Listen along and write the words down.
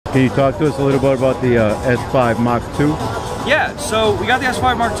Can you talk to us a little bit about the S5 Mark II? Yeah, so we got the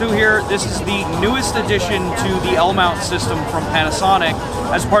S5 Mark II here. This is the newest addition to the L-mount system from Panasonic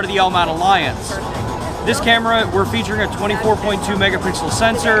as part of the L-mount Alliance. This camera, we're featuring a 24.2 megapixel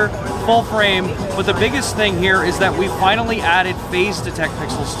sensor, full frame, but the biggest thing here is that we finally added phase detect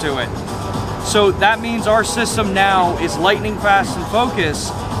pixels to it. So that means our system now is lightning fast in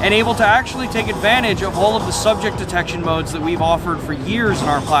focus and able to actually take advantage of all of the subject detection modes that we've offered for years in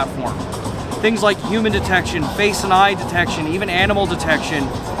our platform. Things like human detection, face and eye detection, even animal detection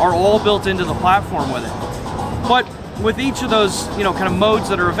are all built into the platform with it. But with each of those, kind of modes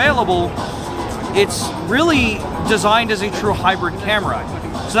that are available, it's really designed as a true hybrid camera.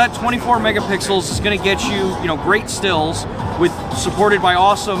 So that 24 megapixels is going to get you, great stills supported by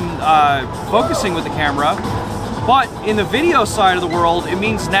awesome focusing with the camera. But in the video side of the world, it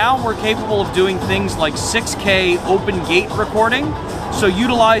means now we're capable of doing things like 6K open gate recording. So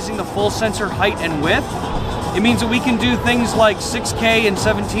utilizing the full sensor height and width. It means that we can do things like 6K and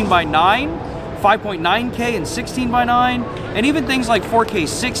 17:9, 5.9K and 16:9, and even things like 4K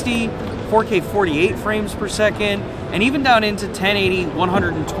 60, 4K 48 frames per second, and even down into 1080,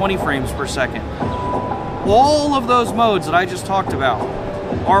 120 frames per second. All of those modes that I just talked about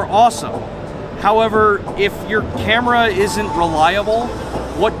are awesome. However, if your camera isn't reliable,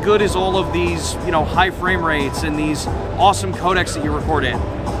 what good is all of these, high frame rates and these awesome codecs that you record in?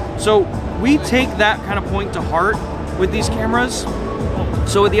 So we take that kind of point to heart with these cameras.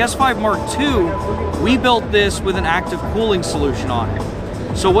 So with the S5 Mark II, we built this with an active cooling solution on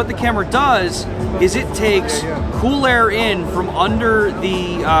it. So what the camera does is it takes cool air in from under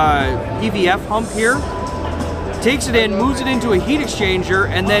the PDAF hump here, takes it in, moves it into a heat exchanger,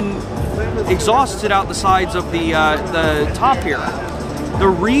 and then exhausts it out the sides of the top here. The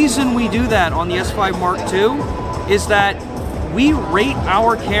reason we do that on the S5 Mark II is that we rate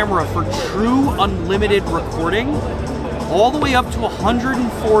our camera for true unlimited recording all the way up to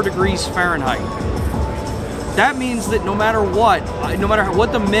 104 degrees Fahrenheit. That means that no matter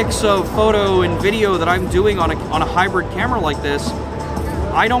what the mix of photo and video that I'm doing on a hybrid camera like this,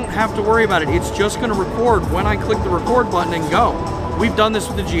 I don't have to worry about it. It's just going to record when I click the record button and go. We've done this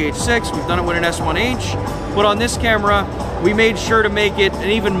with the GH6, we've done it with an S1H, but on this camera, we made sure to make it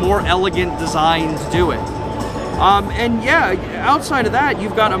an even more elegant design to do it. And yeah, outside of that,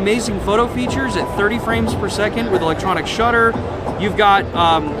 you've got amazing photo features at 30 frames per second with electronic shutter. You've got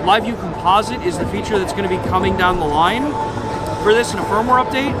Live View Composite is the feature that's going to be coming down the line for this in a firmware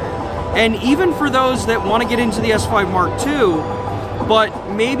update. And even for those that want to get into the S5 Mark II,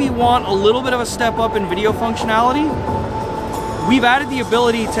 but maybe want a little bit of a step up in video functionality, we've added the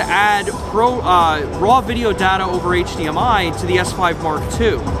ability to add raw video data over HDMI to the S5 Mark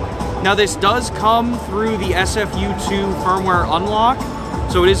II. Now this does come through the SFU2 firmware unlock,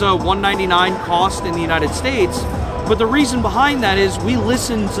 so it is a $199 cost in the United States, but the reason behind that is we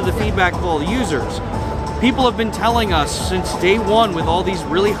listen to the feedback of all the users. People have been telling us since day one with all these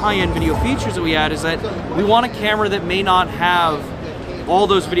really high-end video features that we add is that we want a camera that may not have all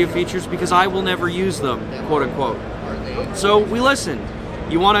those video features because I will never use them, quote unquote. So we listened.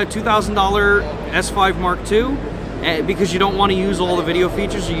 You want a $2,000 S5 Mark II because you don't want to use all the video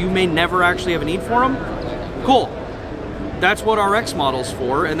features or you may never actually have a need for them? Cool. That's what our X model's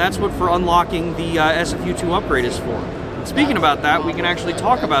for, and that's what for unlocking the SFU2 upgrade is for. And speaking about that, we can actually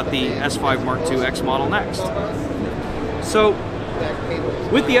talk about the S5 Mark II X model next. So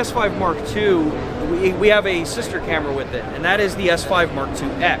with the S5 Mark II, we have a sister camera with it, and that is the S5 Mark II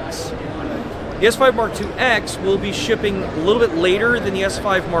X. The S5 Mark II X will be shipping a little bit later than the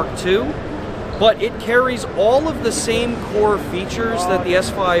S5 Mark II, but it carries all of the same core features that the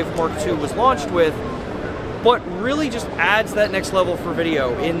S5 Mark II was launched with, but really just adds that next level for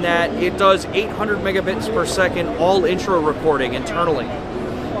video in that it does 800 megabits per second all intro recording internally.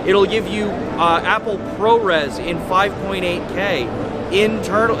 It'll give you Apple ProRes in 5.8K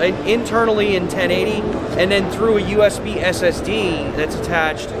internally in 1080, and then through a USB SSD that's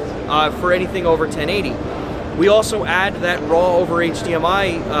attached for anything over 1080. We also add that raw over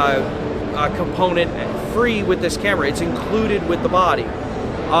HDMI component free with this camera. It's included with the body.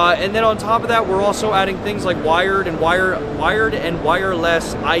 And then on top of that, we're also adding things like wired and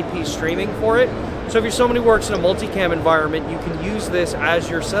wireless IP streaming for it. So if you're someone who works in a multicam environment, you can use this as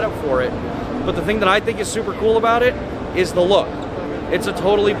your setup for it. But the thing that I think is super cool about it is the look. It's a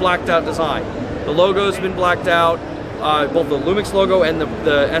totally blacked out design. The logo's been blacked out, both the Lumix logo and the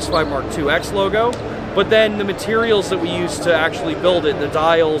S5 Mark II X logo. But then the materials that we use to actually build it, the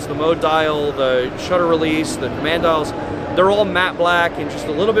dials, the mode dial, the shutter release, the command dials, they're all matte black and just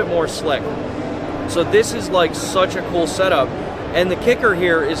a little bit more slick. So this is like such a cool setup. And the kicker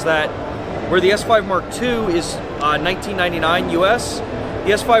here is that where the S5 Mark II is $19.99 US,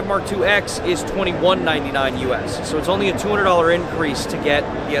 the S5 Mark II X is $21.99 US. So it's only a $200 increase to get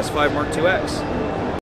the S5 Mark II X.